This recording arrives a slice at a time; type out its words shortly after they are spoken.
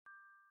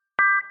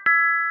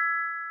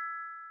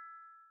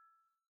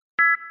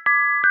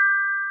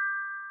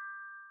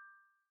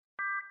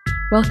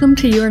Welcome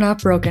to You Are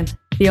Not Broken,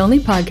 the only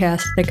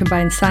podcast that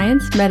combines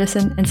science,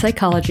 medicine, and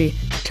psychology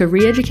to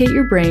re-educate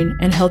your brain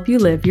and help you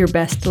live your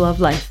best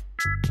love life.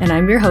 And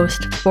I'm your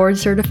host,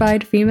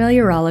 board-certified female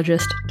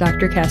urologist,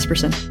 Dr.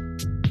 Casperson.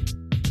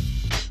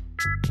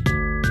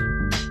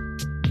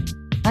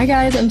 Hi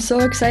guys, I'm so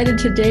excited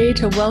today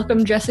to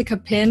welcome Jessica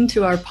Pinn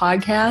to our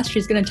podcast.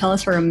 She's going to tell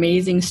us her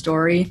amazing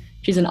story.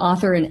 She's an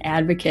author and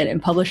advocate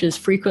and publishes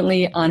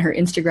frequently on her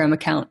Instagram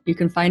account. You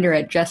can find her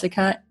at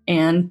Jessica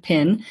Ann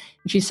Pinn.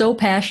 And she's so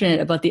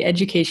passionate about the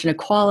education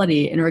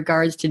equality in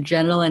regards to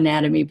genital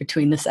anatomy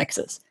between the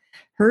sexes.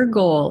 Her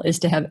goal is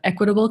to have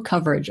equitable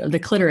coverage of the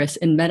clitoris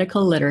in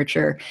medical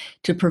literature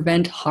to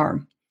prevent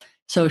harm.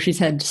 So she's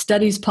had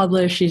studies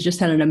published. She's just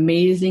had an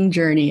amazing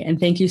journey. And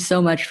thank you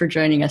so much for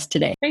joining us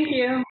today. Thank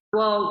you.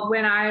 Well,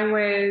 when I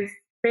was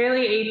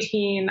barely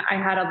 18, I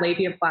had a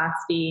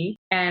labiaplasty,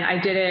 and I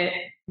did it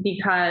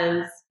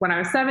because when I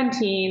was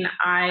 17,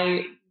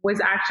 I was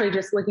actually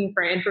just looking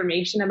for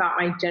information about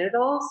my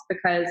genitals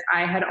because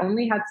I had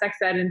only had sex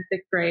ed in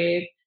 6th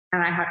grade,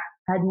 and I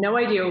had no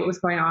idea what was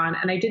going on,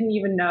 and I didn't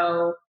even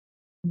know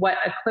what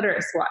a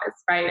clitoris was,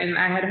 right? And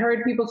I had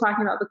heard people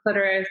talking about the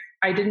clitoris.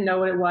 I didn't know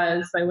what it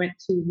was, so I went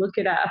to look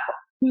it up.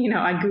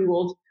 I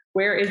Googled,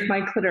 where is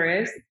my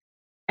clitoris?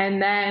 And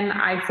then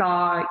I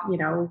saw,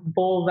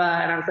 vulva,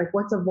 and I was like,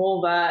 what's a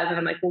vulva? And then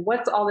I'm like, well,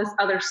 what's all this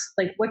other,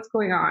 what's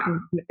going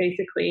on,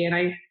 basically? And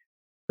I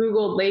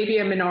Googled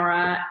labia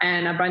minora,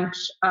 and a bunch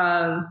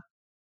of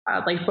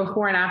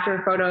before and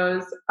after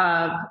photos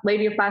of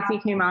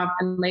labiaplasty came up,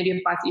 and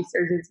labiaplasty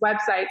surgeons'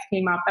 websites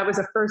came up. That was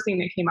the first thing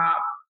that came up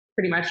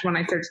pretty much when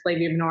I searched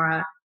labia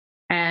minora.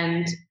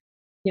 And,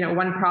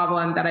 one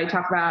problem that I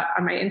talk about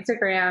on my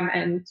Instagram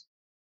and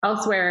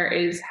elsewhere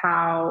is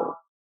how,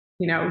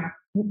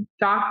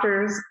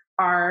 doctors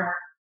are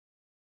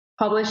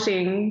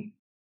publishing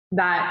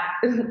that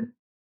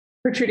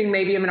protruding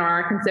labia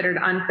minora are considered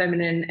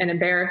unfeminine and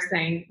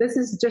embarrassing. This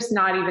is just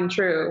not even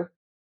true.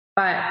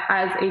 But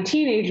as a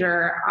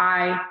teenager,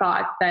 I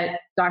thought that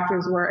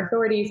doctors were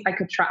authorities I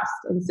could trust.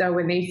 And so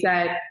when they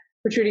said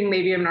protruding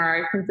labia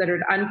minora are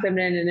considered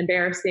unfeminine and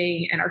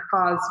embarrassing and are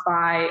caused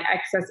by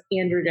excess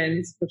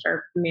androgens, which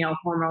are male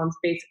hormones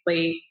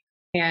basically,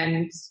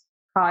 and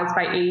caused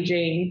by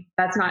aging,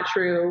 that's not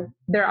true.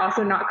 They're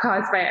also not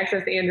caused by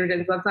excess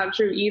androgens. That's not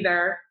true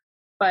either.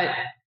 But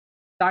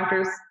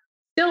doctors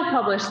still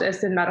publish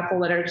this in medical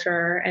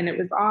literature, and it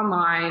was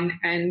online.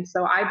 And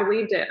so I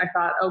believed it. I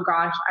thought, oh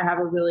gosh, I have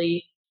a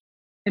really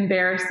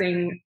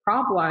embarrassing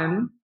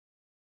problem.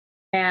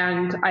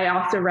 And I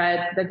also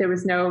read that there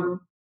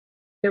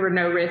were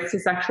no risks to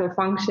sexual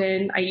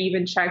function. I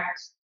even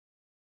checked,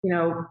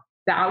 the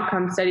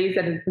outcome studies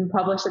that had been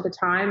published at the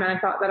time, and I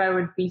thought that I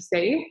would be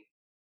safe.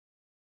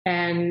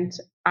 And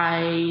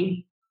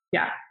I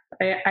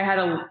had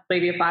a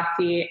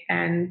labiaplasty,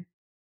 and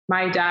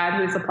my dad,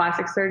 who's a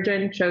plastic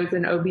surgeon, chose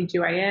an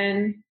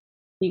OBGYN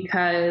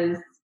because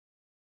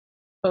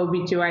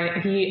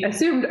he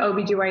assumed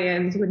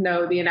OBGYNs would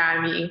know the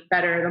anatomy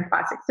better than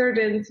plastic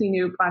surgeons. He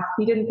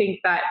didn't think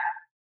that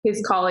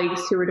his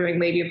colleagues who were doing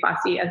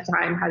labiaplasty at the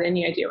time had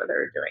any idea what they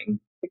were doing,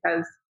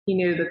 because he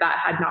knew that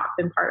had not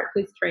been part of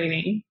his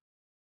training.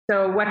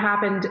 So what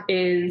happened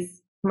is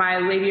my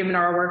labia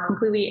minora were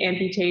completely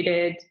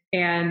amputated,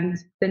 and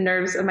the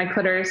nerves of my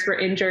clitoris were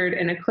injured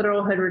in a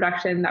clitoral hood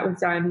reduction that was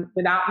done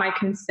without my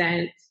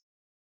consent.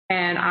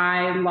 And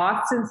I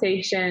lost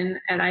sensation,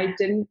 and I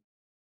didn't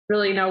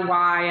really know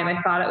why, and I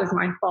thought it was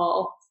my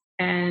fault.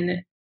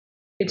 And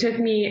it took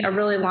me a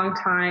really long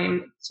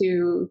time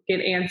to get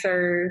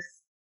answers.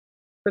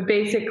 But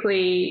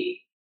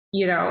basically,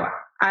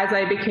 as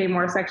I became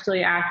more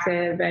sexually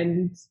active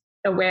and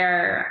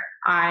aware,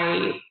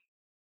 I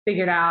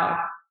figured out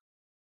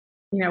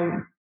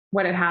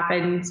what had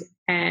happened,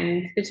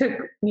 and it took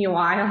me a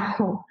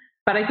while,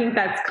 but I think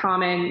that's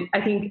common.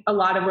 I think a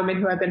lot of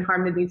women who have been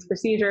harmed in these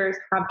procedures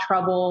have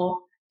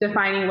trouble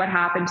defining what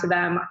happened to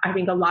them. I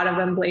think a lot of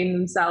them blame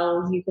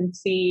themselves. You can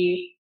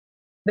see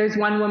there's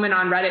one woman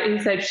on Reddit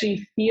who said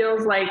she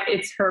feels like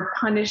it's her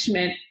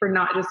punishment for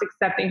not just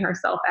accepting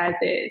herself as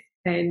is.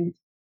 And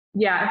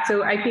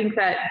so I think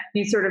that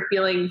these sort of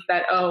feelings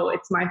that, oh,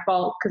 it's my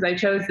fault because I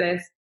chose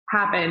this,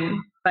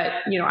 happen. But,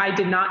 I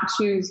did not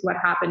choose what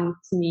happened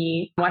to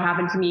me. What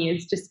happened to me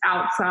is just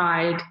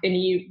outside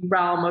any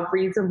realm of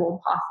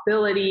reasonable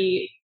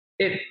possibility.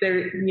 If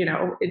there,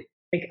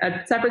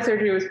 a separate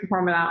surgery was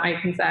performed without my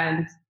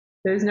consent,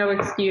 there's no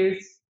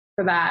excuse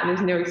for that.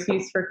 There's no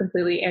excuse for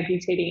completely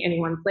amputating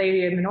anyone's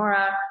labia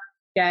minora.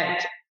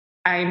 Yet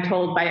I'm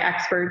told by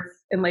experts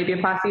in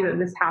labiaplasty that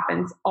this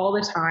happens all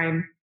the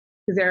time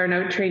because there are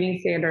no training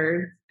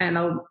standards, and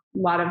a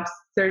lot of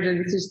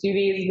surgeons just do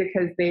these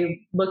because they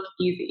look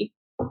easy.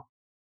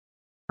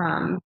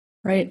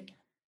 Right.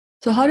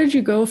 So how did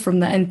you go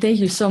from that? And thank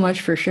you so much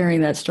for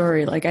sharing that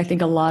story. I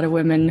think a lot of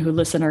women who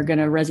listen are going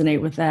to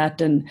resonate with that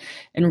and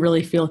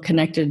really feel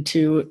connected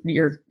to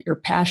your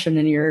passion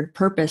and your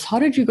purpose. How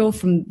did you go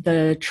from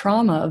the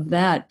trauma of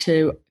that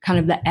to kind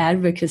of the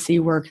advocacy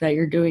work that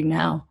you're doing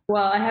now?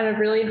 Well, I had a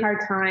really hard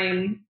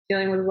time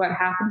dealing with what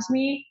happened to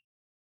me.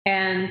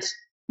 And,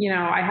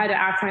 I had to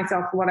ask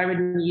myself what I would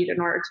need in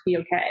order to be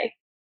okay.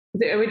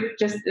 It would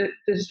just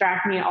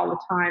distract me all the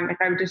time. Like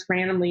I would just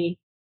randomly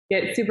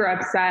get super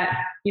upset.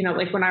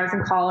 Like when I was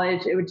in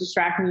college, it would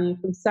distract me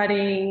from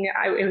studying.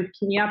 It would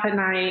keep me up at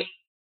night,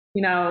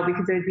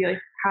 because it would be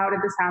like, how did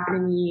this happen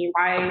to me?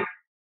 Why,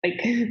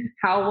 like,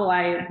 how will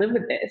I live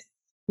with this?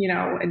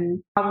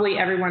 And probably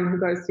everyone who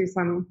goes through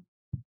some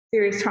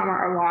serious trauma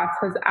or loss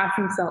has asked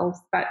themselves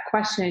that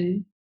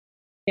question.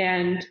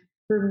 And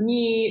for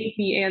me,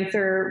 the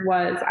answer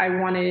was I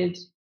wanted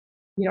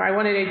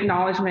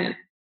acknowledgement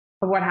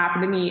of what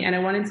happened to me, and I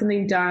wanted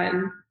something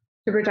done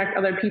to protect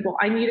other people.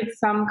 I needed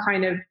some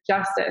kind of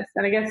justice.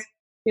 And I guess,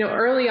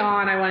 early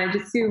on, I wanted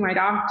to sue my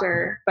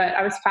doctor, but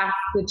I was past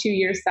the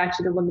 2-year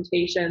statute of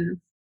limitations.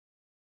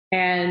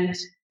 And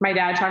my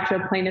dad talked to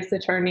a plaintiff's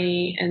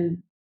attorney,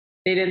 and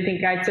they didn't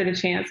think I stood a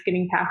chance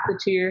getting past the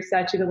 2-year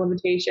statute of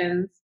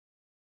limitations.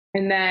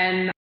 And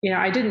then,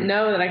 I didn't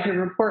know that I could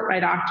report my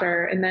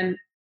doctor. And then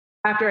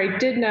after I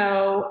did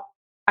know,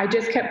 I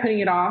just kept putting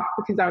it off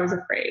because I was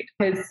afraid.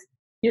 Because,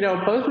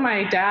 both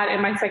my dad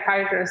and my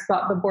psychiatrist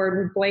thought the board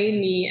would blame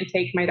me and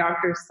take my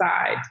doctor's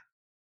side.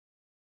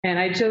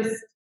 And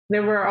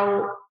there were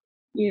all,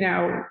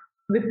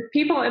 the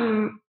people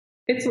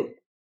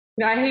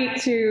I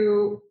hate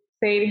to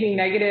say anything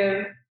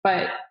negative,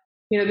 but,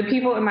 the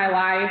people in my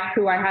life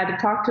who I had to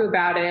talk to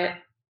about it,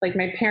 like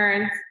my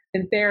parents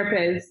and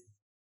therapists,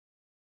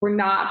 were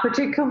not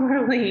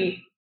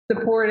particularly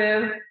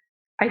supportive.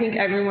 I think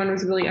everyone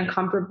was really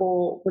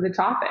uncomfortable with the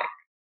topic,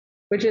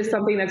 which is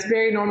something that's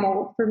very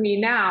normal for me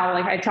now.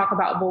 Like I talk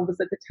about vulvas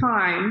at the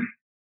time,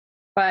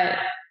 but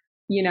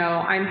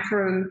I'm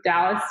from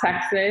Dallas,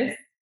 Texas.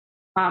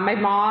 My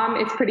mom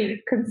is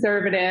pretty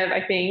conservative,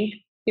 I think,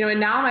 and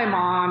now my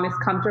mom is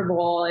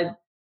comfortable and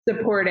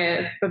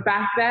supportive. But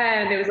back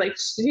then it was like,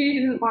 she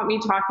didn't want me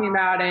talking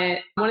about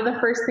it. One of the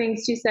first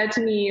things she said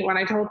to me when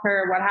I told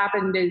her what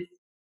happened is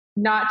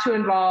not to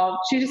involve.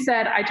 She just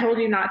said, I told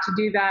you not to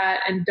do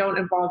that and don't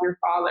involve your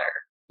father.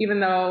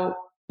 Even though,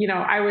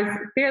 I was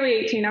barely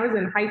 18, I was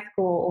in high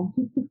school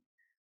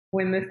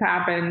when this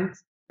happened.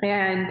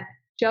 And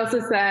she also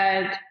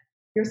said,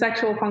 your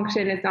sexual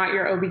function is not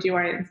your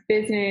OBGYN's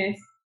business.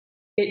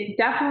 It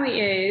definitely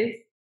is.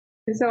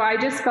 And so I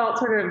just felt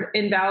sort of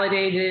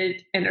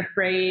invalidated and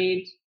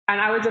afraid. And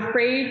I was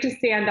afraid to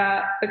stand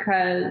up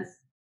because,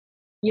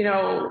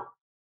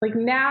 like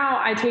now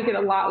I take it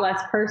a lot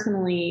less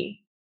personally.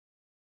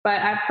 But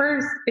at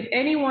first, if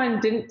anyone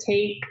didn't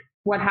take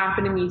what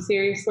happened to me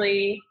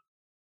seriously,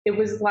 it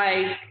was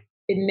like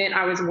it meant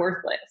I was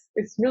worthless.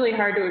 It's really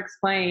hard to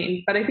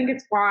explain, but I think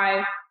it's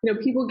why,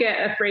 people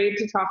get afraid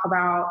to talk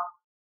about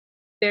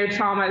their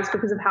traumas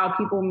because of how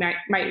people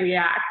might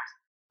react.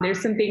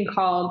 There's something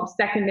called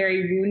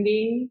secondary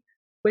wounding,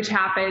 which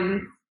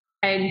happens,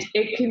 and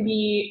it can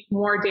be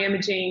more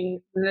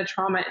damaging than the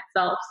trauma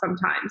itself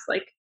sometimes.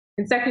 Like,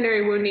 and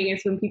secondary wounding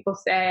is when people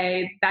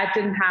say that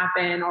didn't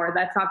happen, or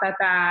that's not that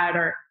bad,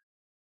 or,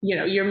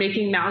 you're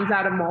making mountains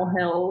out of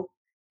molehills.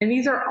 And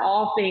these are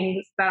all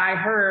things that I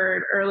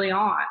heard early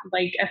on.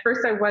 Like at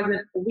first I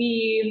wasn't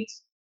believed.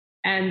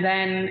 And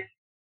then,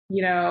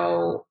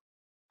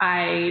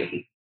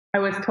 I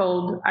was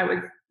told I was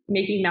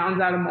making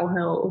mountains out of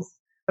molehills.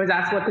 I was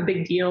asked what the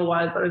big deal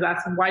was. I was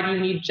asked, why do you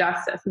need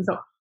justice? And so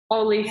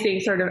all these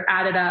things sort of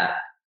added up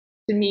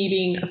to me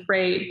being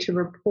afraid to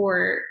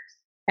report.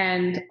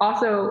 And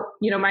also,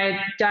 my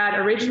dad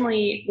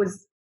originally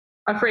was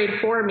afraid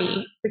for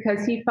me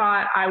because he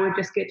thought I would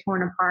just get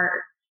torn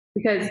apart,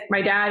 because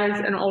my dad is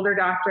an older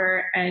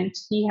doctor and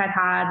he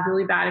had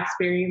really bad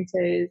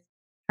experiences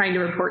trying to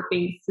report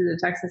things to the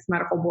Texas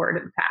Medical Board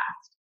in the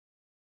past.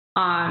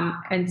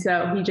 And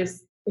so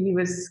he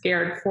was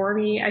scared for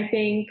me, I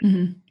think.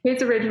 Mm-hmm.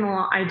 His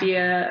original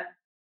idea,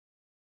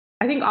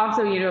 I think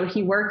also,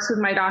 he works with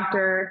my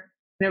doctor.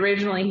 And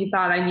originally he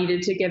thought I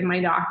needed to give my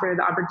doctor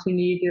the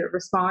opportunity to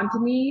respond to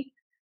me.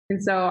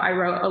 And so I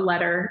wrote a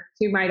letter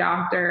to my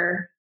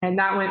doctor, and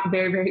that went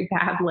very, very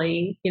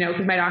badly,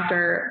 because my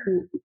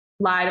doctor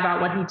lied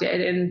about what he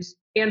did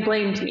and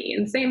blamed me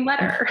in the same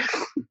letter.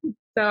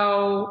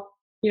 So,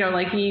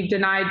 like he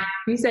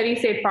said he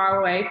stayed far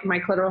away from my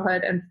clitoral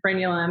hood and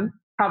frenulum.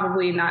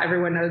 Probably not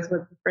everyone knows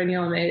what the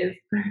frenulum is,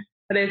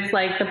 but it's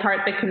like the part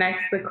that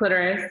connects the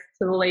clitoris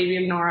to the labia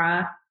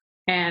minora.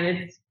 And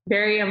it's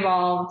very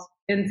involved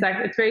in sex.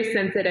 It's very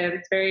sensitive.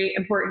 It's very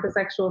important to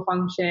sexual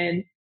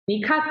function.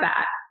 He cut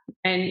that,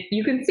 and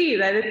you can see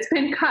that it's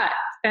been cut.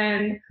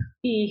 And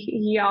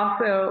he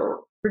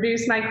also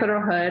reduced my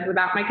clitoral hood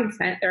without my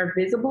consent. There are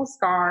visible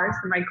scars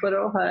from my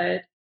clitoral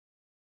hood.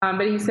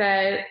 But he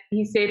said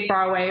he stayed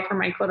far away from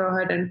my clitoral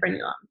hood and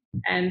frenulum.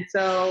 And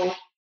so,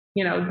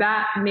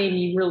 that made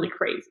me really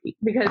crazy,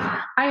 because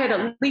I had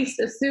at least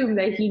assumed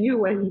that he knew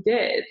what he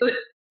did.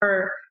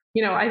 Or,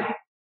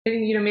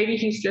 maybe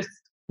he's just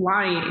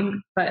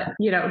lying. But,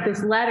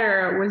 this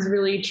letter was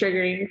really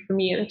triggering for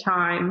me at the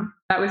time.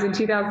 That was in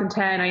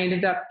 2010. I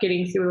ended up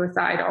getting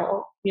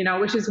suicidal,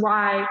 which is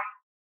why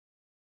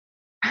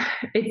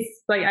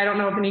it's like, I don't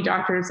know if any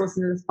doctors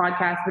listen to this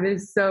podcast, but it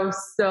is so,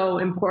 so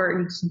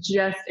important to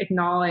just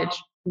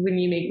acknowledge when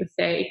you make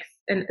mistakes.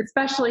 And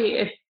especially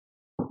if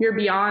you're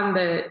beyond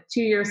the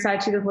 2-year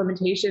statute of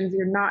limitations,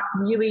 you're not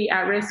really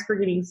at risk for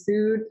getting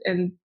sued.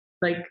 And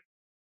like,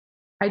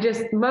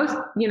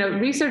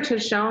 research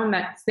has shown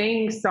that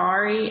saying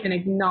sorry and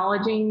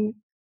acknowledging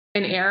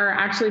an error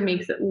actually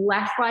makes it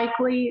less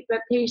likely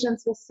that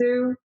patients will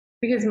sue,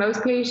 because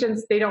most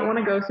patients, they don't want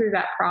to go through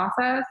that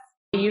process.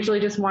 They usually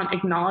just want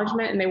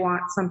acknowledgement and they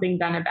want something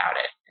done about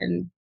it.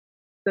 And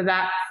so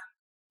that's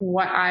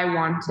what I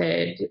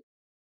wanted.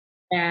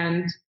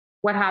 And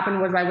what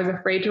happened was I was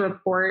afraid to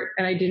report,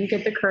 and I didn't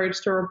get the courage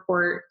to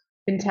report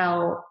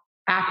until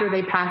after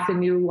they passed a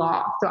new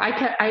law. So I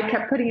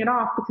kept putting it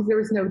off because there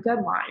was no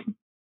deadline.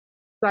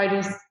 So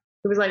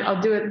it was like,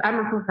 I'll do it. I'm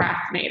a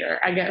procrastinator.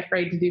 I get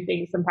afraid to do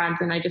things sometimes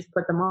and I just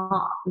put them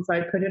off. And so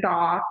I put it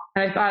off,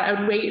 and I thought I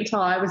would wait until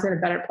I was in a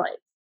better place.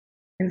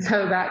 And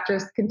so that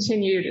just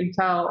continued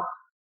until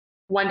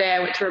one day I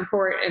went to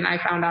report and I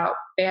found out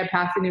they had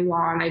passed a new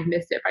law and I'd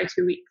missed it by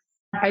 2 weeks.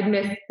 I'd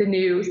missed the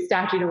new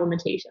statute of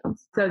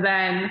limitations. So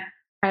then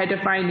I had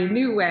to find a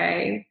new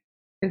way.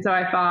 And so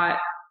I thought,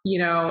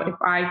 if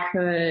I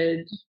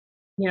could,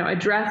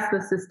 address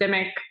the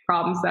systemic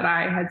problems that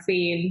I had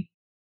seen,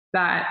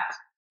 that,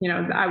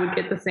 I would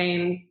get the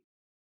same,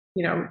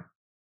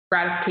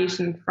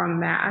 gratification from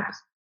that.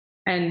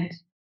 And,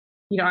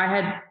 I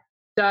had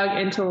dug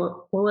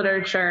into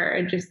literature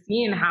and just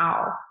seeing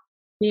how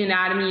the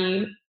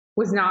anatomy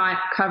was not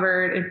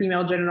covered in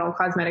female genital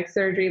cosmetic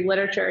surgery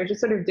literature. It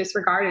just sort of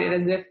disregarded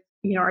it as if,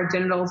 our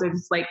genitals are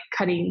just like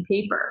cutting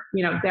paper.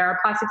 There are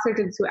plastic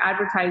surgeons who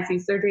advertise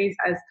these surgeries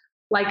as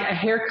like a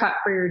haircut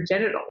for your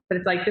genitals, but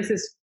it's like, this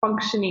is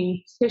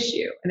functioning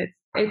tissue.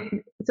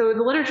 And so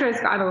the literature has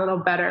gotten a little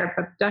better,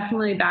 but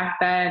definitely back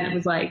then it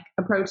was like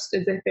approached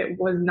as if it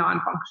was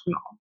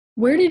non-functional.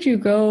 Where did you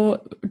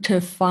go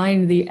to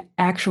find the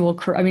actual,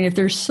 if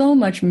there's so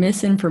much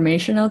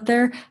misinformation out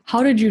there,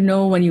 how did you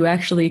know when you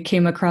actually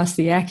came across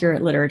the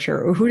accurate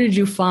literature, or who did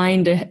you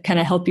find to kind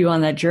of help you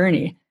on that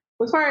journey?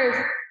 As far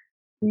as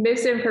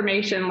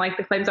misinformation, like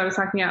the claims I was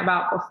talking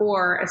about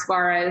before, as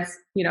far as,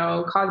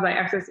 caused by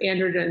excess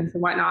androgens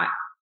and whatnot,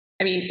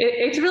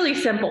 it's really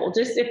simple.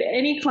 Just if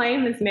any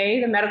claim is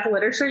made in medical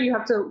literature, you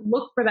have to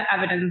look for the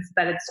evidence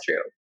that it's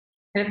true.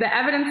 And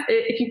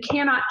if you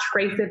cannot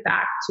trace it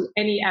back to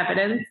any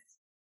evidence,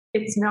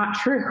 it's not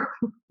true.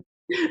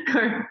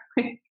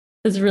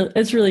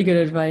 It's really good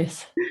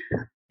advice.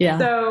 Yeah.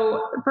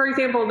 So, for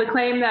example, the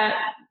claim that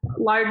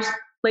large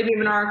labia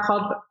minora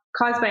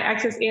caused by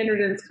excess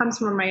androgens comes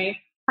from a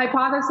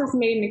hypothesis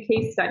made in a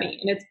case study,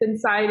 and it's been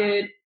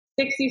cited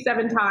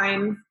 67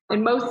 times,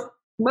 and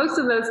most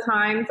of those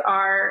times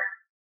are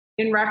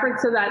in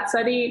reference to that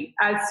study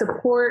as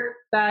support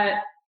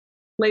that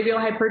labial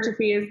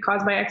hypertrophy is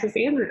caused by excess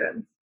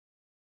androgens.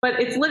 But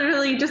it's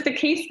literally just a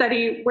case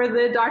study where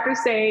the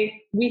doctors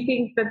say, we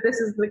think that this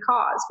is the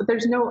cause, but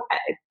that's not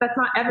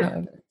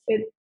evidence.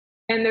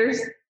 And there's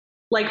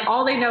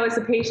all they know is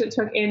the patient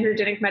took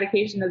androgenic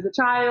medication as a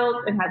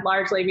child and had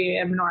large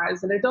labia minora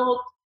as an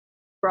adult.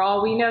 For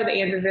all we know, the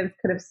androgens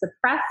could have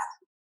suppressed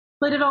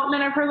the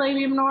development of her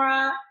labia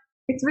minora.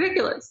 It's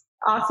ridiculous.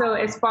 Also,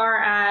 as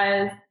far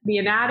as the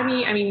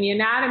anatomy, the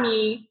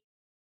anatomy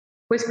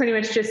was pretty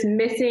much just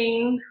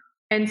missing.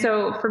 And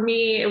so for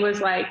me, it was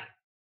like,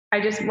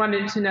 I just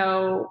wanted to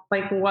know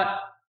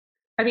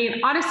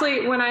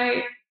honestly, when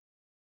I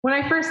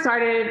first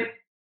started,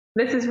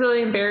 this is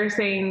really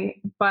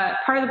embarrassing, but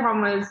part of the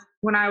problem was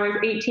when I was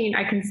 18,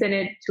 I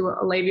consented to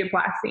a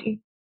labiaplasty,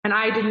 and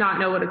I did not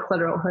know what a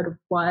clitoral hood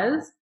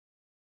was.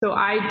 So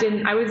I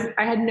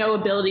had no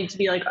ability to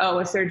be like, oh,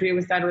 a surgery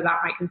was done without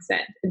my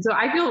consent. And so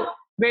I feel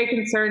very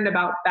concerned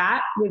about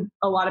that with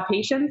a lot of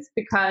patients,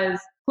 because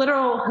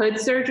clitoral hood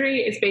surgery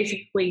is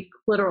basically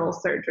clitoral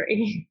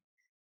surgery.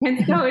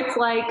 And so it's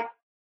like,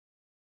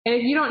 and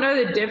if you don't know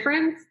the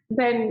difference,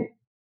 then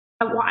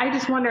I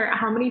just wonder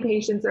how many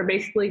patients are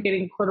basically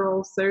getting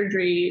clitoral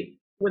surgery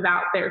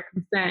without their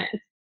consent,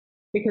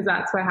 because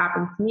that's what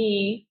happened to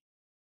me.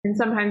 And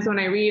sometimes when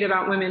I read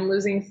about women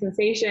losing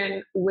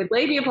sensation with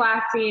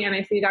labiaplasty and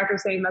I see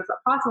doctors saying that's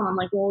not possible, I'm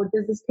like, well,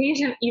 does this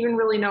patient even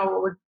really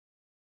know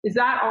is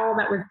that all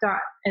that was done?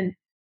 And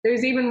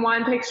there's even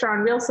one picture on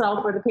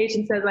RealSelf where the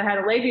patient says, I had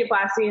a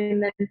labiaplasty,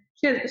 and then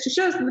she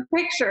shows the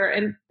picture,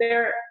 and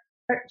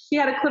she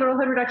had a clitoral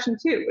hood reduction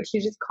too, but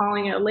she's just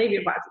calling it a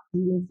labiaplasty.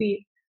 You can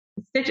see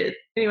the stitches.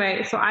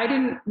 Anyway, so I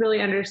didn't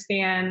really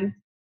understand.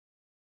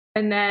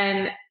 And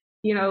then,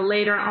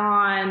 later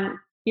on,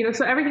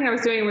 so everything I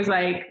was doing was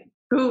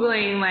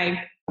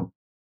Googling,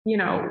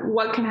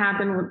 what can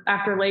happen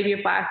after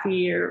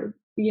labiaplasty, or,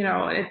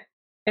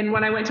 and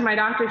when I went to my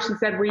doctor, she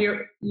said, well,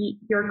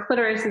 your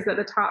clitoris is at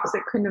the top, so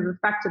it couldn't have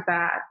affected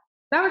that.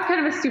 That was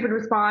kind of a stupid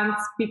response,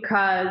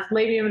 because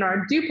labia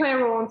minora do play a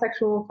role in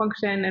sexual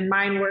function, and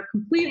mine were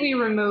completely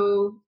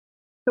removed.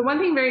 The one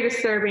thing very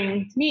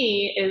disturbing to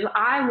me is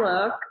I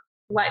look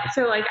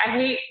I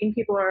hate when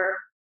people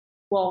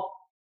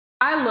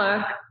I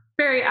look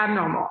very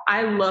abnormal.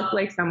 I look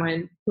like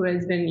someone who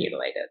has been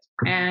mutilated.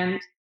 And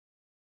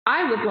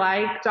I would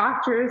like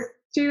doctors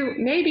to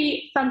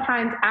maybe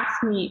sometimes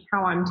ask me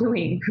how I'm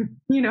doing,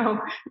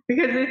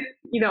 because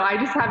I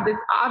just have this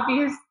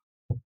obvious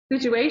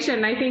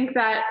situation. I think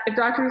that if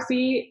doctors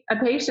see a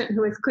patient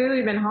who has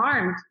clearly been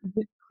harmed,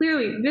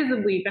 clearly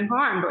visibly been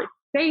harmed, like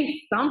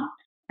say something.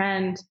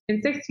 And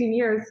in 16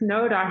 years,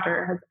 no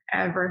doctor has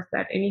ever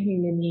said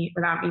anything to me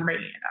without me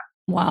bringing it up.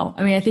 Wow.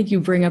 I mean, I think you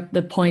bring up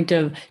the point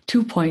of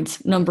 2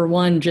 points. Number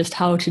one, just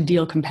how to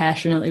deal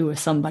compassionately with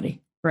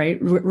somebody, right?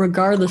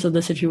 Regardless of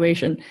the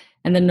situation.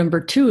 And then number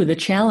two, the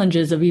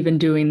challenges of even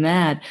doing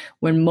that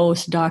when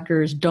most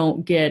doctors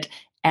don't get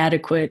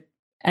adequate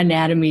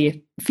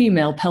anatomy,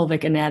 female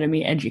pelvic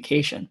anatomy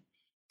education.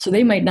 So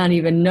they might not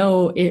even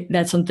know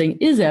that something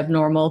is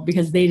abnormal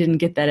because they didn't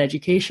get that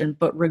education.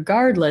 But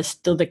regardless,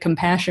 still the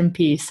compassion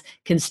piece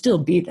can still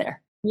be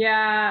there.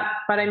 Yeah,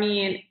 but I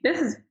mean, this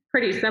is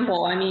pretty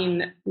simple. I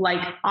mean,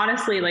 like,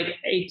 honestly, like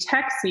a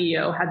tech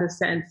CEO had the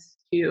sense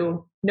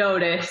to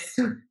notice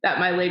that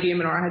my labia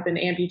minora had been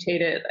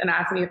amputated and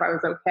asked me if I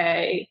was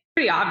okay.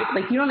 Pretty obvious.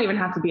 Like, you don't even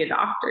have to be a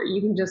doctor.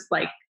 You can just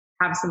like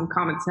have some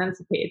common sense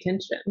to pay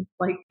attention.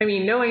 Like, I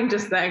mean, knowing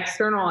just the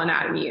external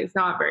anatomy is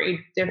not very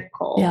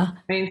difficult. Yeah.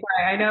 I mean,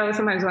 I know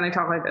sometimes when I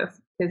talk like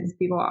this, it pisses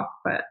people off,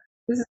 but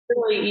this is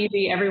really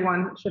easy.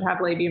 Everyone should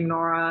have labia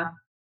minora.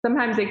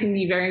 Sometimes they can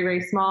be very,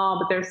 very small,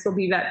 but there'll still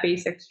be that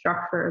basic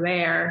structure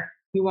there.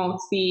 You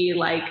won't see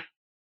like,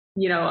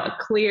 you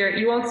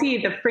won't see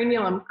the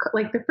frenulum,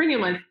 like the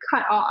frenulum is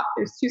cut off.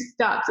 There's two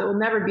stubs. It will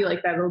never be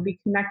like that. It'll be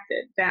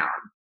connected down.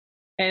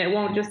 And it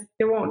won't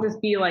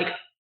just be like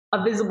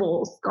a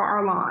visible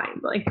scar line,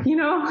 like,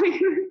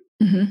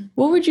 Mm-hmm.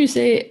 What would you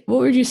say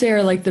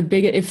are like the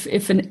biggest,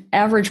 if an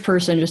average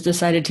person just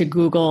decided to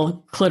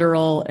Google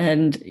clitoral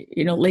and,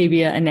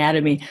 labia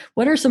anatomy,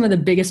 what are some of the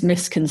biggest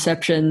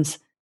misconceptions?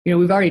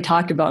 We've already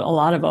talked about a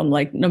lot of them,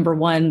 like number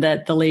one,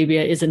 that the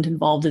labia isn't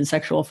involved in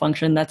sexual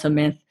function. That's a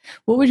myth.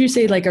 What would you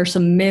say like are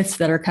some myths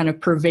that are kind of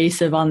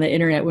pervasive on the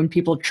internet when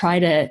people try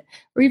to,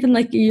 or even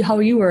like how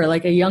you were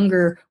like a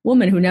younger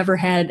woman who never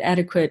had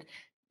adequate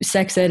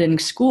sex ed in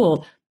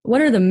school? What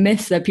are the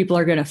myths that people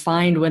are going to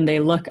find when they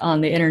look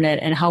on the internet,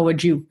 and how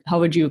would you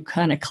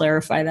kind of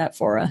clarify that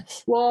for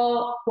us?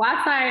 Well,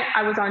 last night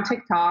I was on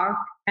TikTok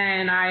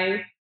and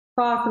I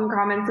saw some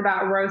comments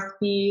about roast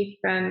beef,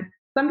 and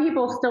some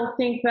people still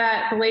think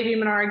that the labia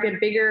minora get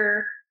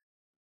bigger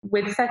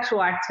with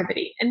sexual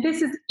activity. And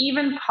this is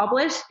even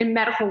published in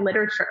medical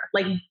literature.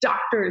 Like,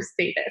 doctors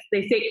say this.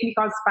 They say it can be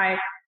caused by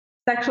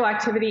sexual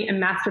activity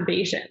and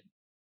masturbation.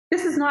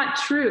 This is not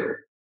true.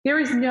 There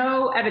is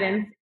no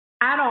evidence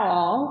at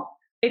all.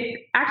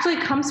 It actually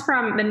comes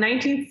from the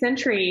 19th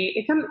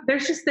century.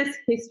 There's just this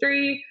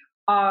history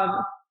of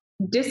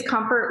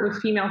discomfort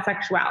with female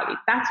sexuality.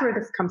 That's where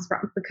this comes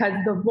from, because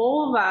the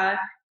vulva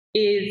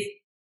is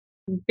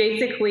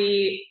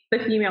basically the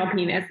female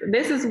penis.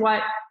 This is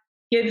what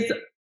gives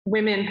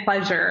women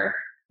pleasure,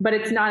 but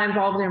it's not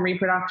involved in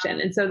reproduction.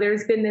 And so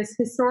there's been this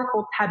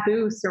historical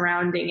taboo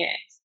surrounding it.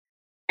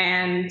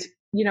 And,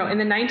 in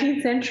the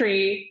 19th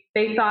century,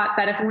 they thought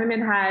that if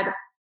women had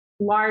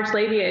large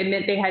labia, it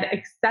meant they had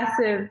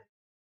excessive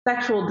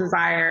sexual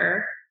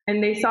desire,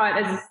 and they saw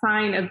it as a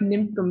sign of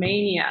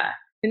nymphomania.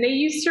 And they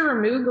used to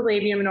remove the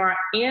labia minora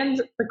and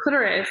the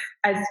clitoris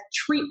as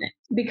treatment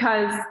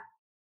because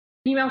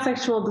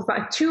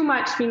too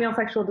much female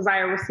sexual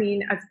desire was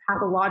seen as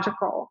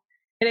pathological.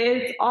 And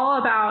it's all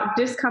about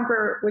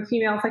discomfort with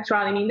female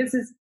sexuality. I mean, this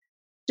is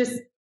just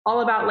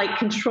all about like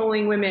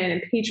controlling women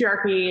and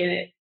patriarchy,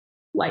 and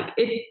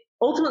it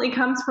ultimately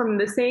comes from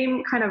the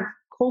same kind of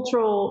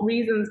cultural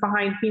reasons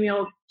behind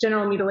female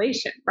genital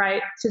mutilation,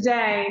 right?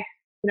 Today,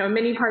 in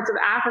many parts of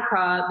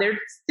Africa, they're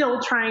still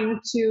trying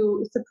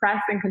to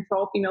suppress and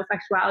control female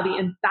sexuality,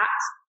 and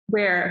that's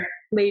where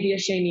labia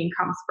shaming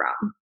comes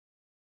from.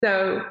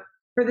 So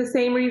for the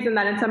same reason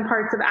that in some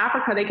parts of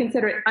Africa, they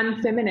consider it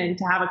unfeminine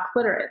to have a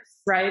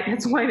clitoris, right?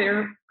 That's why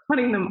they're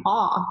cutting them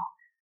off.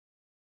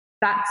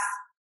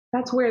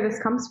 That's where this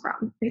comes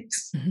from.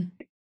 It's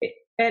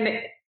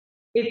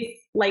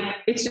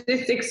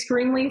just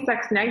extremely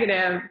sex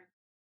negative.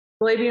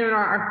 Labia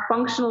minora are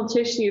functional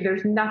tissue.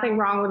 There's nothing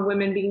wrong with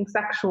women being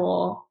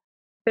sexual.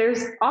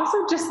 There's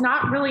also just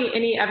not really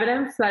any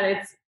evidence that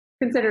it's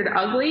considered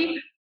ugly.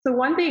 So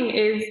one thing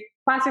is,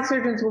 plastic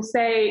surgeons will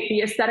say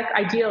the aesthetic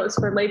ideal is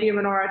for labia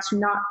minora to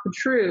not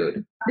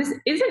protrude. This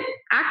isn't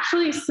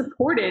actually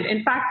supported.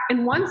 In fact,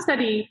 in one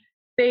study,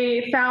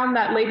 they found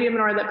that labia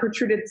minora that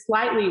protruded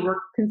slightly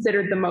were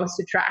considered the most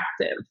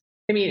attractive.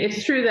 I mean,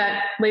 it's true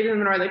that labia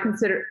minora that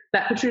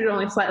protruded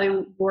only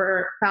slightly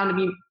were found to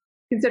be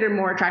considered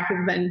more attractive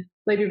than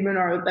labia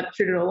minora that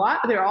protruded a lot.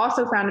 But they were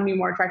also found to be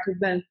more attractive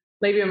than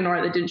labia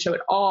minora that didn't show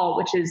at all,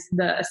 which is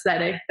the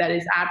aesthetic that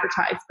is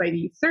advertised by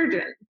these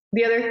surgeons.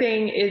 The other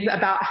thing is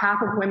about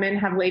half of women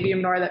have labia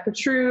minora that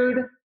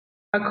protrude.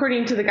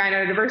 According to the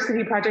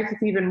Gynodiversity Project,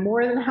 it's even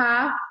more than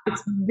half.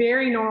 It's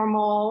very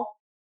normal.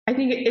 I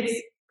think it's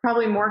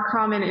probably more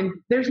common, and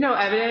there's no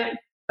evidence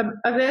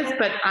of this,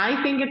 but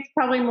I think it's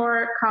probably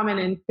more common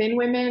in thin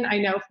women. I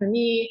know for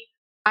me,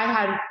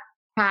 I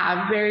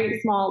have very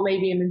small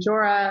labia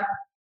majora,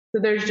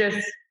 so there's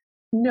just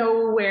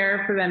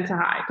nowhere for them to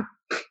hide.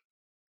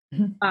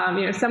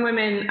 Some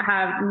women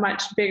have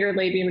much bigger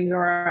labia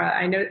majora.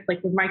 I know,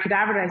 like with my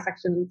cadaver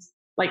dissections,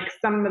 like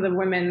some of the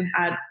women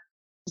had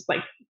just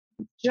like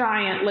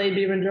giant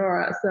labia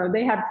majora, so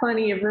they had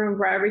plenty of room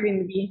for everything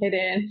to be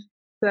hidden.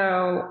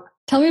 So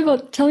tell me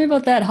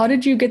about that. How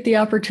did you get the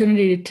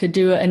opportunity to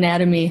do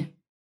anatomy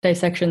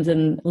dissections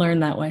and learn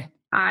that way?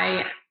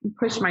 I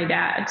pushed my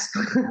dad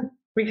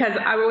because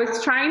I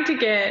was trying to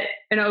get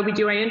an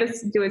OBGYN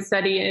to do a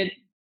study, and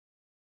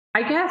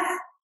I guess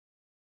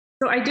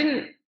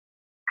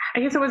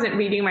I wasn't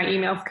reading my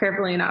emails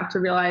carefully enough to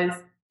realize,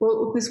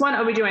 well, this one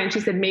OBGYN, she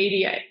said,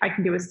 maybe I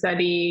can do a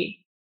study,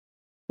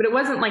 but it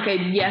wasn't like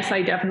yes,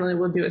 I definitely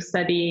will do a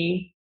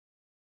study.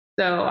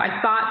 So I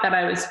thought that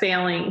I was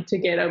failing to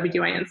get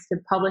OBGYNs to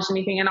publish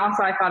anything. And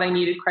also I thought I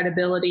needed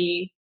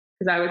credibility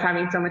because I was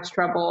having so much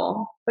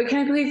trouble. But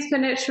can I please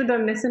finish with the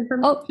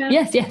misinformation? Oh,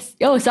 yes.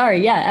 Oh,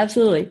 sorry. Yeah,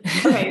 absolutely.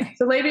 Okay,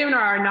 so labia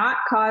minora are not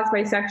caused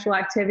by sexual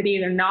activity.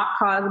 They're not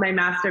caused by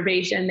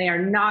masturbation. They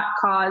are not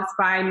caused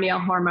by male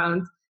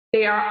hormones.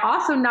 They are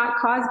also not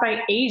caused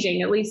by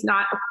aging, at least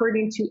not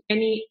according to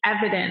any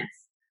evidence.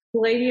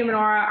 Labia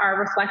minora are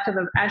reflective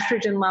of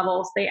estrogen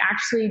levels. They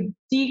actually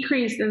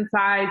decrease in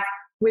size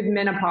with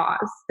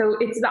menopause. So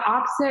it's the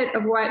opposite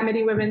of what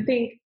many women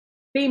think.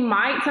 They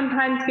might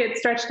sometimes get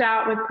stretched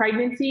out with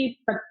pregnancy,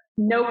 but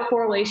no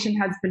correlation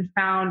has been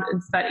found in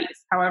studies.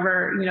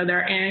 However, there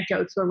are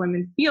anecdotes where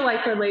women feel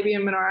like their labia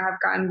minora have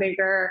gotten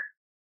bigger,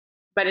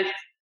 but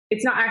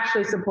it's not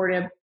actually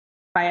supported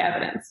by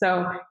evidence.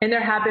 So, and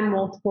there have been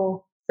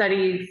multiple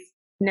studies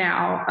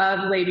now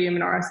of labia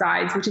minora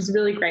size, which is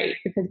really great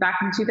because back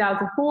in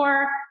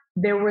 2004,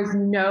 there was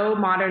no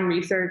modern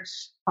research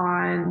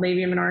on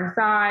labia minora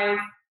size.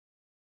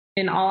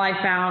 And all I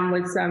found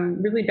was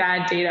some really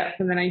bad data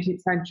from the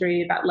 19th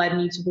century that led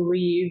me to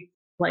believe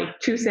like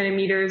 2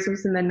 centimeters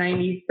was in the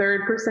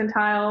 93rd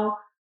percentile.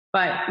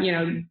 But,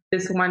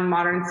 this one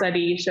modern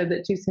study showed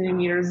that 2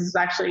 centimeters is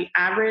actually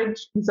average.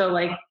 And so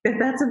like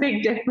that's a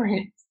big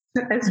difference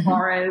as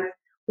far as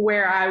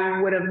where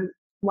I would have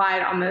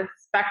lied on the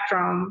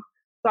spectrum.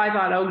 So I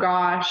thought, oh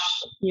gosh,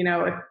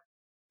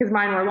 because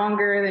mine were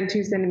longer than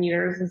 2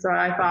 centimeters. And so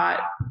I thought,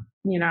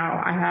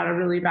 I had a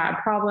really bad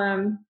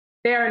problem.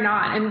 They are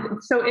not.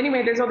 And so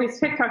anyway, there's all these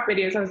TikTok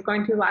videos I was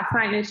going through last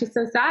night, and it's just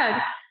so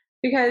sad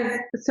because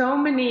so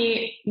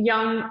many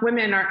young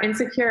women are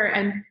insecure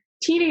and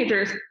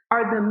teenagers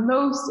are the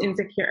most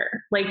insecure.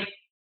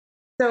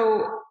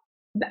 So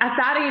at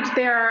that age,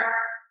 they're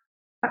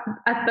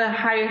at the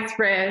highest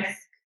risk.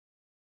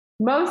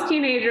 Most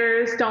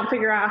teenagers don't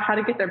figure out how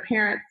to get their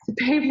parents to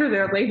pay for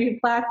their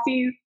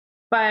labiaplasties,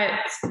 but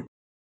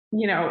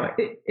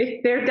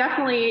if they're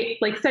definitely,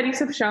 like, studies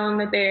have shown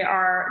that they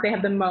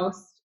have the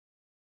most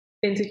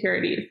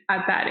insecurities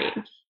at that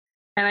age.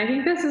 And I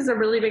think this is a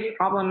really big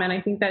problem, and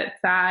I think that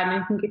it's sad,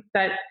 and I think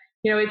that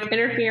it's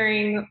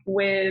interfering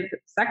with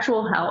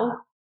sexual health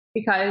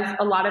because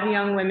a lot of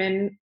young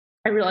women,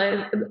 I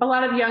realize a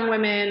lot of young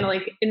women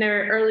like in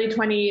their early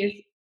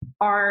 20s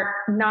are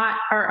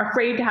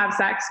afraid to have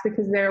sex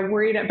because they're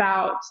worried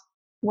about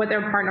what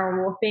their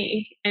partner will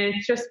think. And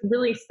it's just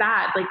really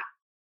sad.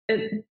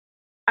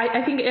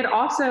 I think it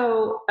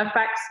also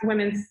affects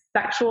women's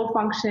sexual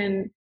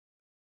function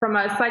from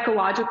a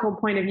psychological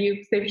point of view,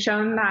 because they've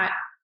shown that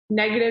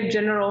negative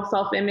genital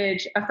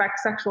self-image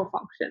affects sexual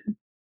function.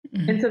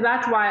 Mm-hmm. And so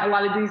that's why a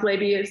lot of these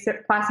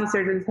labiaplasty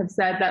surgeons have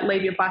said that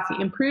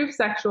labiaplasty improves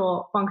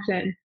sexual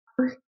function.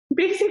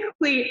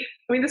 Basically,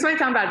 I mean, this might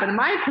sound bad, but in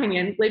my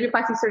opinion,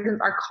 labiaplasty surgeons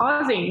are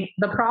causing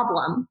the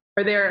problem,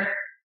 or they're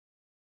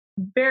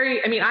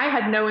I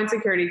had no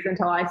insecurities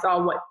until I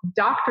saw what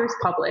doctors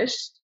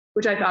published,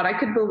 which I thought I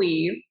could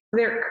believe.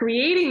 They're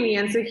creating the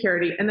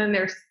insecurity, and then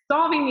they're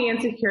solving the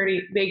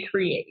insecurity they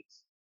create.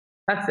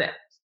 That's it.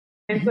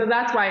 And so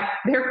that's why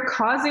they're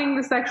causing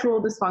the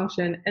sexual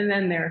dysfunction, and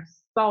then they're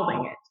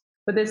solving it.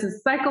 But this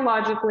is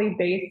psychologically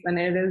based, and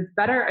it is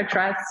better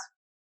addressed,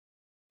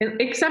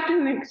 except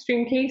in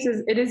extreme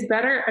cases, it is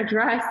better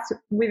addressed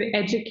with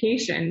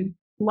education.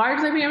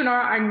 Large labia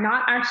minora are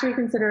not actually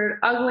considered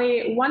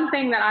ugly. One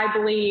thing that I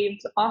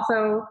believed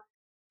also,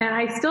 and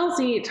I still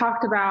see it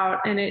talked about,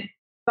 and it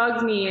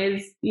bugs me,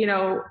 is,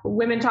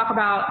 women talk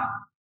about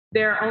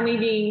there only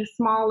being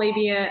small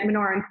labia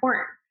minora in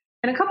porn.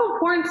 And a couple of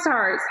porn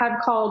stars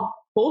have called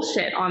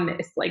bullshit on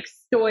this, like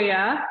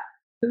Stoya,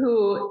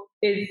 who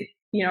is,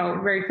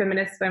 very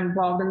feminist and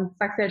involved in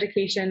sex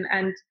education,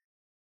 and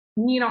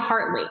Nina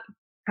Hartley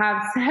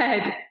have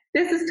said,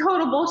 this is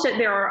total bullshit.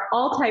 There are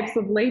all types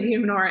of labia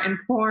minora in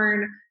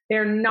porn.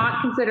 They're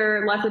not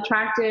considered less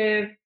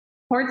attractive.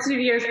 Porn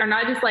studios are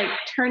not just like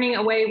turning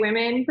away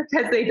women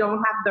because they don't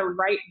have the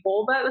right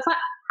vulva. That's not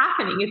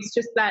happening. It's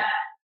just that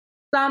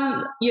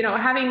some,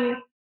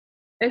 having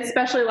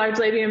especially large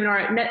labia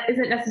minora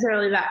isn't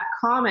necessarily that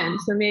common.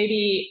 So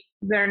maybe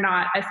they're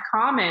not as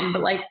common,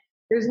 but like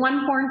there's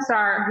one porn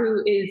star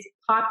who is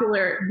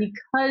popular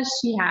because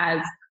she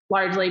has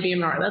large labia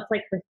minora. That's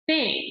like her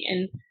thing.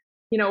 And,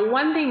 you know,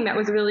 one thing that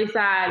was really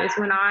sad is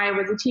when I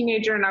was a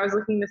teenager and I was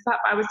looking this up,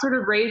 I was sort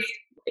of raised,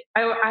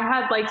 I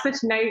had like such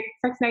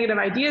sex negative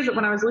ideas that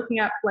when I was looking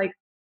up like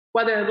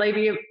whether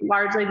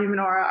large labia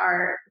minora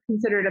are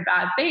considered a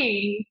bad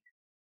thing,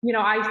 you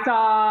know, I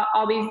saw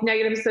all these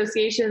negative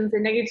associations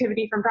and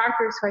negativity from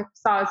doctors who I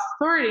saw as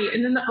authority.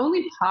 And then the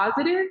only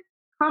positive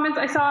comments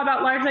I saw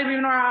about large labia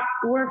minora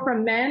were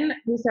from men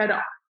who said,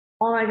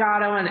 oh my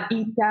God, I want to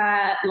eat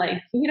that.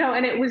 Like, you know,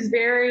 and it was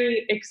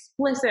very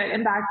explicit.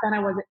 And back then I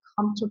wasn't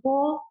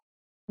comfortable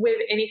with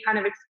any kind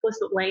of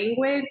explicit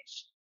language.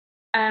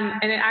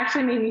 And it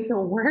actually made me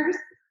feel worse,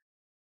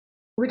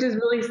 which is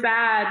really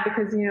sad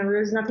because, you know,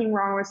 there's nothing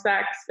wrong with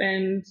sex.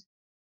 And,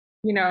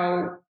 you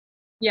know,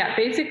 yeah,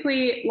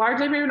 basically large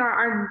labia minora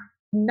are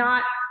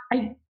not,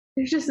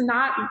 there's just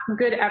not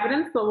good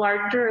evidence that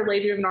larger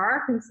labia minora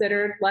are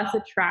considered less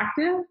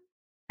attractive.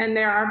 And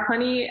there are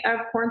plenty of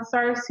porn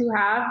stars who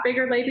have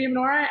bigger labia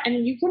minora,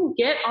 and you can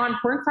get on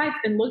porn sites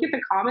and look at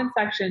the comment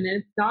section.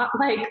 And it's not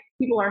like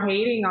people are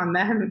hating on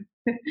them.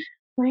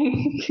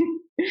 Like,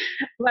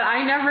 but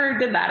I never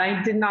did that.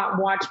 I did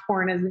not watch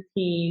porn as a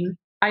teen.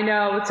 I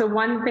know. So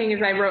one thing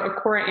is I wrote a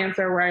Quora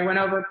answer where I went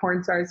over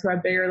porn stars who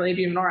have bigger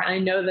labia minora, and I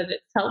know that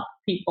it's helped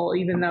people,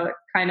 even though it's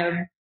kind of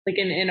like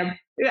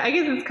I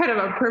guess it's kind of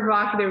a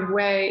provocative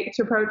way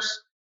to approach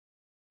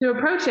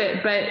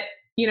it. But,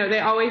 you know, they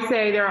always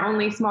say there are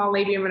only small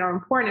labia minora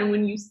in porn. And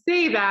when you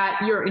say that,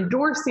 you're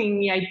endorsing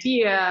the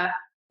idea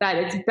that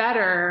it's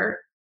better,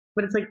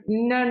 but it's like,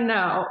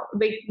 no.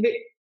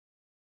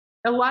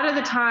 A lot of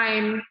the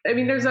time, I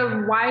mean, there's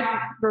a wide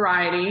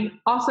variety.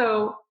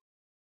 Also,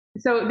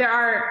 so there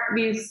are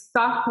these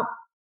soft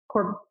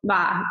porn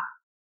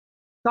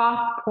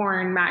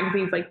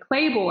magazines like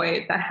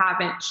Playboy that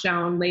haven't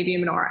shown labia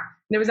minora.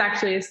 There was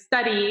actually a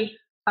study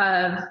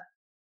of,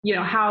 you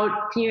know,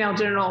 how female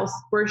genitals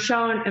were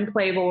shown in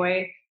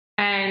Playboy,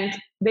 and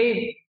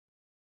they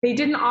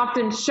didn't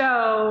often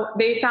show.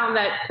 They found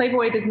that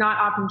Playboy does not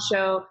often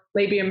show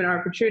labia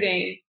minora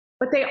protruding,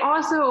 but they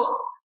also,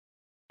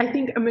 I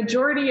think a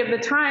majority of the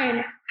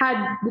time,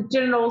 had the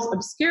genitals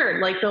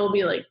obscured. Like they'll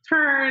be like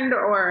turned,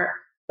 or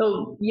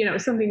they'll, you know,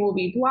 something will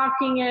be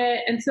blocking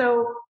it. And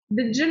so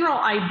the general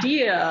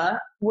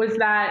idea was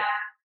that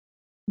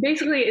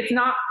basically it's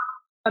not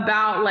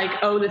about like,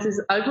 oh, this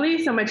is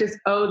ugly, so much as,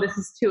 oh, this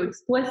is too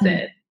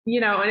explicit, you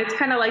know. And it's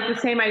kind of like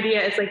the same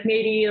idea as like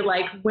maybe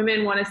like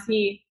women want to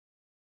see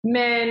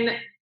men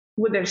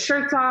with their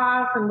shirts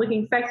off and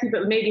looking sexy,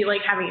 but maybe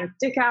like having a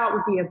dick out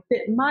would be a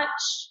bit much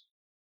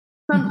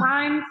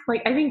sometimes.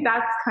 Like, I think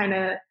that's kind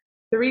of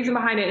the reason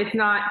behind it. It's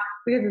not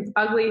because it's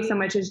ugly so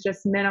much as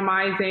just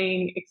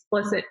minimizing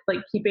explicit, like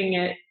keeping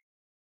it.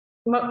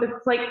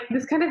 It's like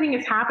this kind of thing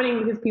is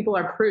happening because people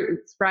are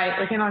prudes, right?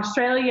 Like in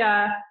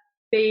Australia,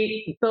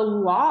 the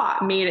law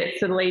made it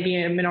so the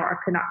labia minora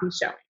could not be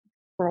shown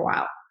for a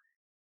while.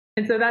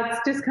 And so that's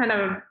just kind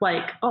of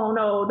like, oh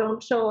no,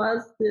 don't show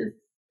us this.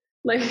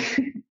 Like,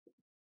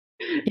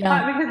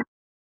 not because it's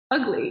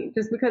ugly,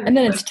 just because. And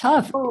then it's like,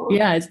 tough. Oh.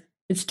 Yeah,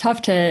 it's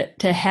tough to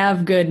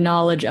have good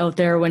knowledge out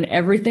there when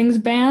everything's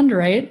banned,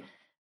 right?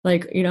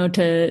 Like, you know,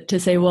 to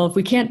say, well, if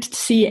we can't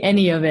see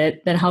any of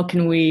it, then how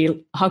can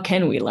we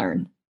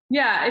learn?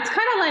 Yeah, it's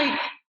kind of like,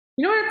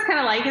 you know what it's kind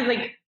of like is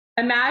like,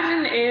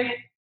 imagine if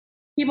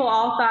people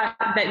all thought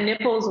that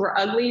nipples were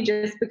ugly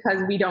just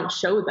because we don't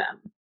show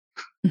them.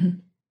 Mm-hmm.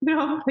 You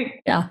know,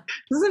 like, yeah,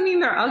 doesn't mean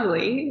they're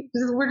ugly.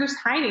 We're just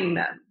hiding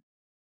them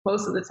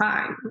most of the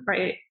time,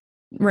 right?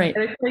 Right.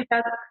 And I feel like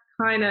that's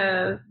kind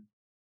of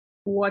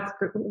what's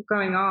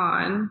going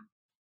on.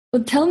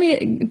 Well, tell me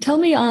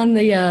on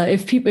the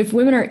if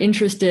women are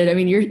interested. I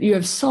mean, you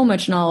have so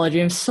much knowledge,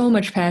 you have so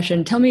much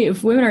passion. Tell me,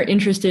 if women are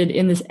interested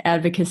in this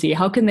advocacy,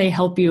 how can they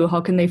help you?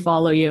 How can they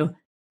follow you?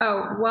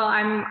 Oh, well,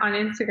 I'm on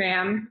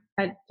Instagram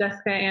at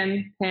Jessica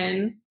Ann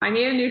Penn. I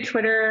made a new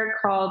Twitter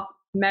called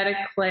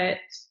Metaclit.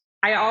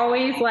 I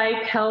always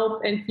like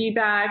help and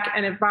feedback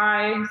and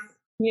advice.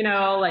 You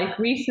know, like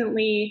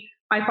recently,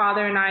 my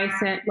father and I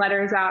sent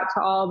letters out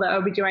to all the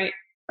OBGYN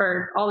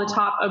or all the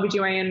top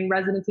OBGYN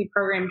residency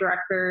program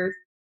directors,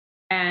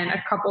 and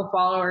a couple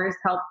followers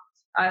helped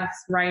us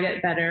write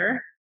it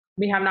better.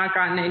 We have not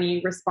gotten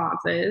any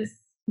responses,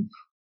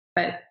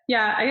 but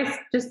yeah, I guess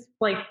just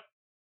like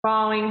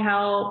following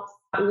helps.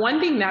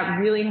 One thing that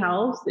really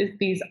helps is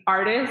these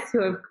artists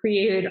who have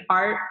created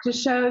art to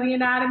show the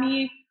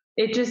anatomy.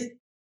 It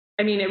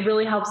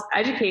really helps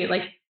educate.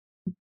 Like,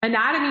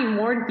 anatomy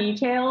more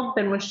detailed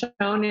than was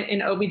shown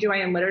in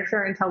OBGYN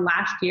literature until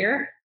last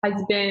year has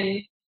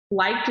been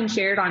liked and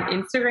shared on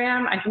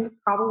Instagram, I think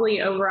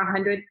probably over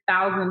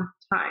 100,000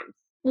 times.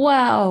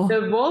 Wow.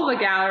 The Vulva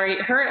Gallery,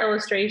 her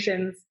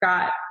illustrations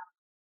got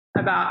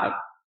about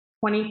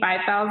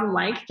 25,000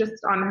 likes just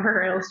on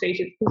her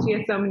illustrations because she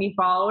has so many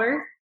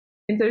followers.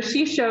 And so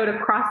she showed a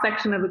cross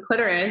section of the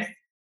clitoris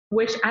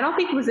which I don't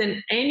think was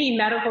in any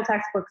medical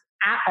textbooks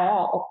at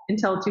all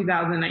until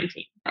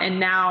 2019. And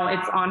now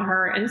it's on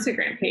her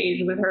Instagram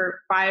page with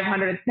her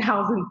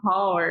 500,000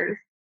 followers.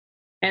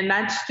 And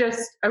that's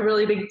just a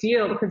really big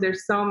deal because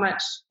there's so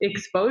much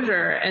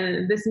exposure.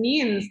 And this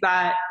means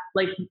that,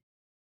 like,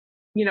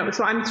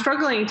 so I'm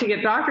struggling to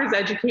get doctors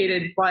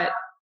educated, but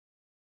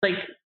like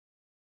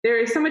there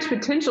is so much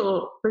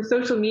potential for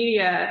social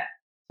media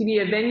to be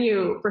a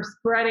venue for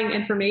spreading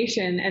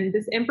information. And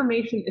this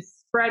information is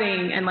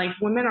spreading, and like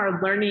women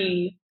are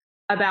learning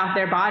about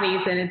their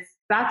bodies. And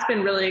that's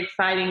been really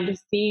exciting,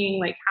 just seeing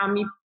like how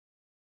many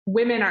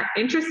women are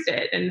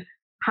interested and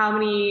how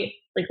many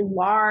like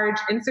large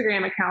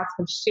Instagram accounts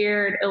have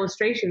shared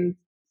illustrations.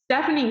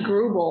 Stephanie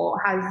Grubel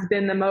has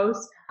been the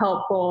most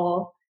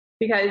helpful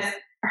because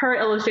her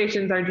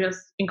illustrations are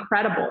just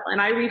incredible.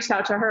 And I reached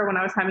out to her when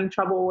I was having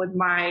trouble with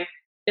my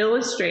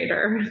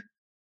Illustrator,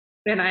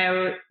 and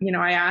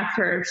I asked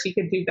her if she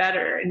could do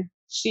better, and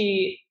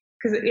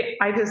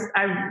I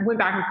went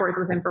back and forth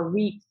with him for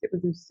weeks. It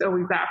was so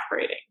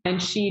exasperating,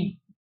 and she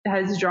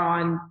has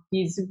drawn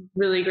these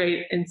really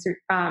great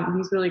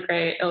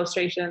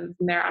illustrations,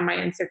 and they're on my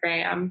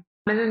Instagram.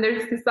 And then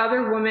there's this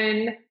other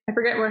woman, I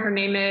forget what her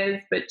name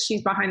is, but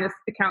she's behind this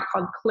account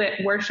called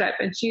Clit Worship,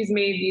 and she's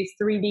made these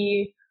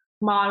 3D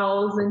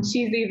models, and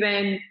she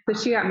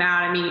got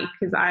mad at me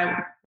because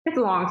it's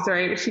a long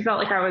story, but she felt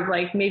like I was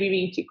like maybe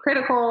being too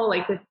critical,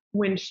 like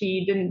when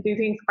she didn't do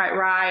things quite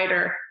right,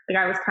 or like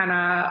I was kind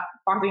of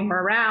bossing her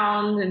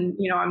around, and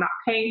I'm not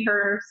paying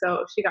her,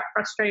 so she got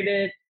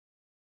frustrated.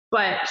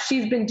 But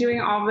she's been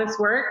doing all this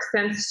work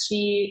since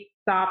she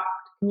stopped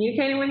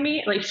communicating with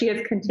me. Like, she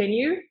has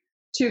continued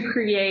to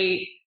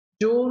create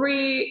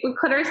jewelry with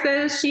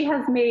clitorises. She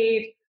has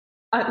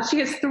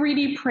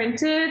 3D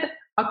printed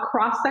a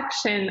cross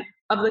section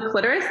of the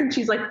clitoris, and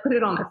she's like put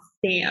it on a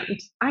stand.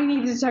 I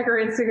need to check her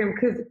Instagram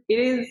because it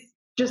is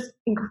just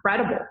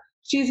incredible.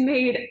 She's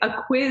made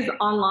a quiz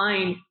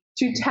online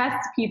to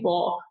test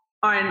people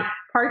on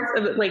parts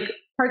of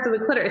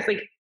the clitoris,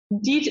 like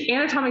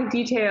anatomic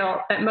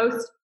detail that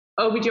most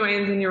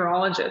OBGYNs and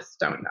urologists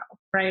don't know,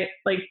 right?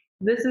 Like,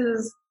 this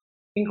is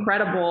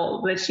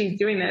incredible that she's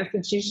doing this,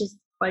 and she's just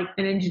like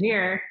an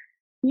engineer.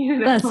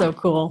 That's so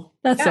cool.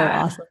 That's so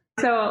awesome.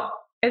 So,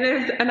 and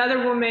there's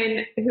another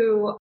woman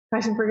who,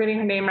 I'm forgetting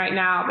her name right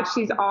now, but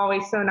she's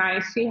always so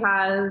nice. She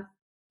has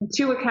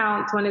 2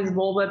 accounts. One is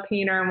Vulva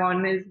Painter and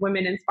one is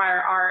Women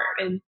Inspire Art.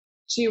 And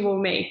she will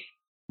make,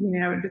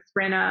 just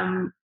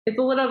random, it's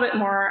a little bit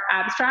more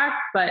abstract,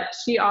 but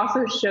she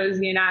also shows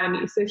the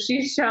anatomy. So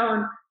she's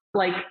shown,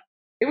 like,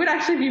 it would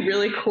actually be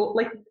really cool.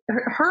 Like,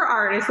 her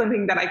art is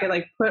something that I could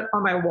like put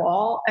on my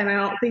wall, and I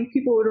don't think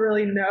people would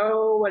really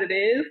know what it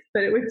is,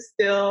 but it would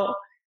still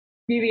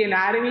be the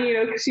anatomy,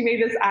 because she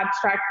made this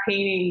abstract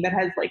painting that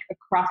has like a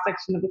cross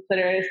section of the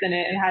clitoris in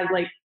it, and has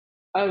like,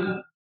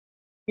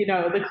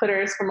 the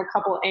clitoris from a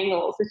couple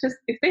angles.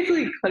 It's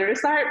basically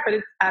clitoris art, but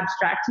it's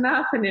abstract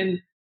enough and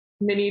in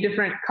many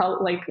different colors,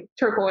 like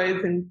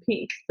turquoise and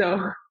pink.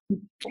 So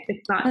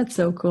it's not. That's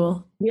so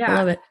cool. Yeah. I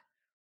love it.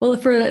 Well,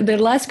 for the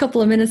last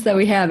couple of minutes that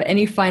we have,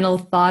 any final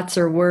thoughts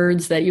or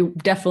words that you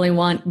definitely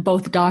want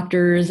both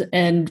doctors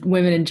and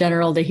women in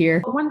general to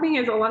hear? One thing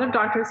is, a lot of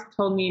doctors have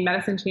told me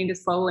medicine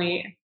changes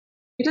slowly.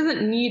 It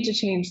doesn't need to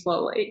change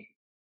slowly.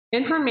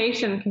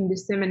 Information can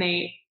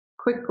disseminate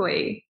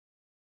quickly.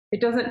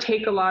 It doesn't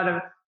take a lot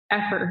of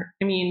effort.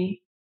 I mean,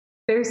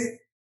 there's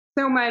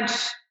so much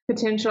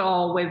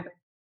potential with,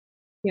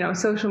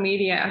 social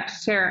media to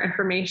share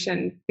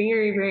information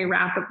very, very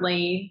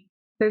rapidly.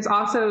 There's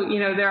also,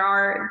 there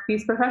are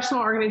these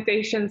professional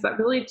organizations that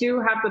really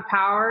do have the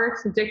power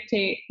to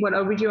dictate what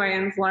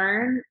OBGYNs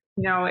learn,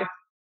 if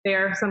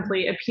they're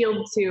simply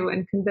appealed to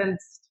and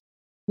convinced.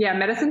 Yeah,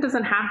 medicine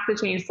doesn't have to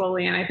change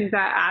slowly. And I think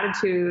that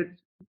attitude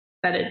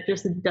that it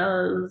just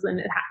does,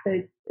 and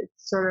it's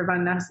sort of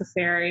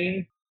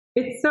unnecessary.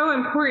 It's so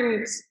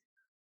important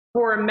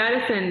for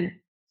medicine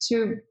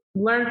to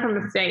learn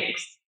from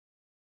mistakes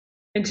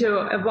and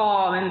to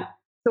evolve. And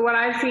so what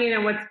I've seen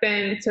and what's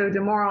been so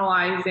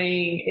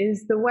demoralizing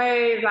is the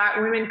way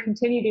that women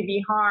continue to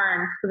be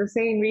harmed for the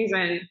same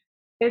reason.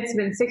 It's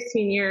been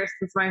 16 years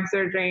since my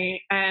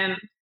surgery, and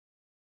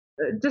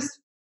just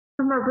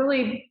from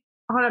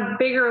on a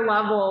bigger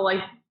level,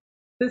 like,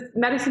 this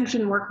medicine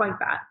shouldn't work like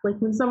that. Like,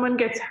 when someone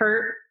gets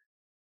hurt,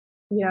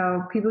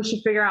 people should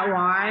figure out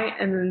why,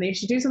 and then they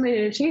should do something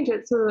to change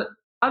it so that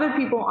other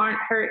people aren't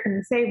hurt in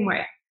the same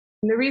way.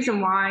 And the reason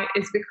why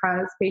is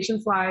because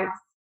patients' lives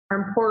are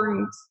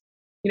important.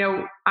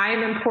 I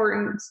am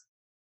important,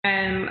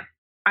 and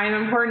I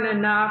am important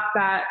enough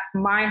that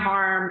my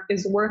harm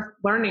is worth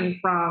learning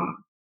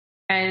from.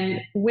 And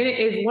when it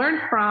is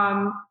learned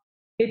from,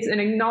 it's an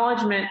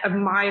acknowledgement of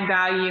my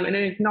value and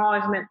an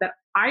acknowledgement that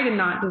I did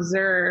not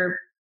deserve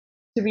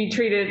to be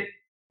treated,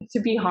 to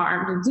be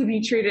harmed, and to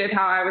be treated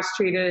how I was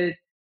treated.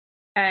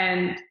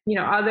 And,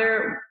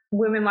 other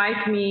women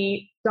like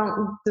me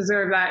don't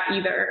deserve that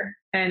either.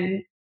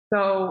 And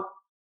so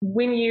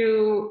when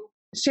you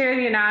share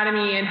the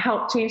anatomy and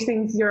help change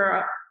things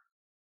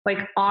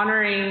like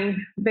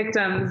honoring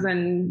victims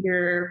and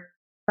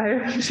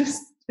it's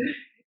just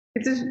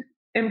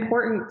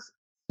important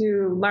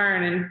to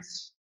learn and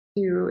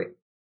to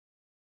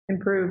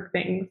improve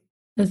things.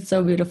 That's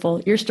so beautiful.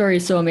 Your story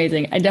is so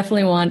amazing. I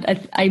definitely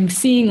I'm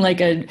seeing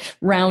like a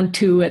round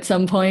 2 at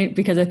some point,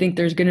 because I think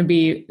there's going to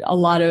be a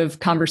lot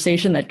of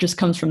conversation that just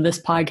comes from this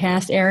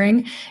podcast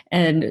airing,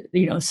 and,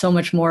 so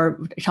much more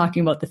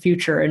talking about the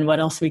future and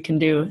what else we can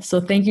do. So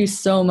thank you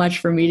so much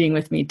for meeting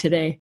with me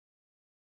today.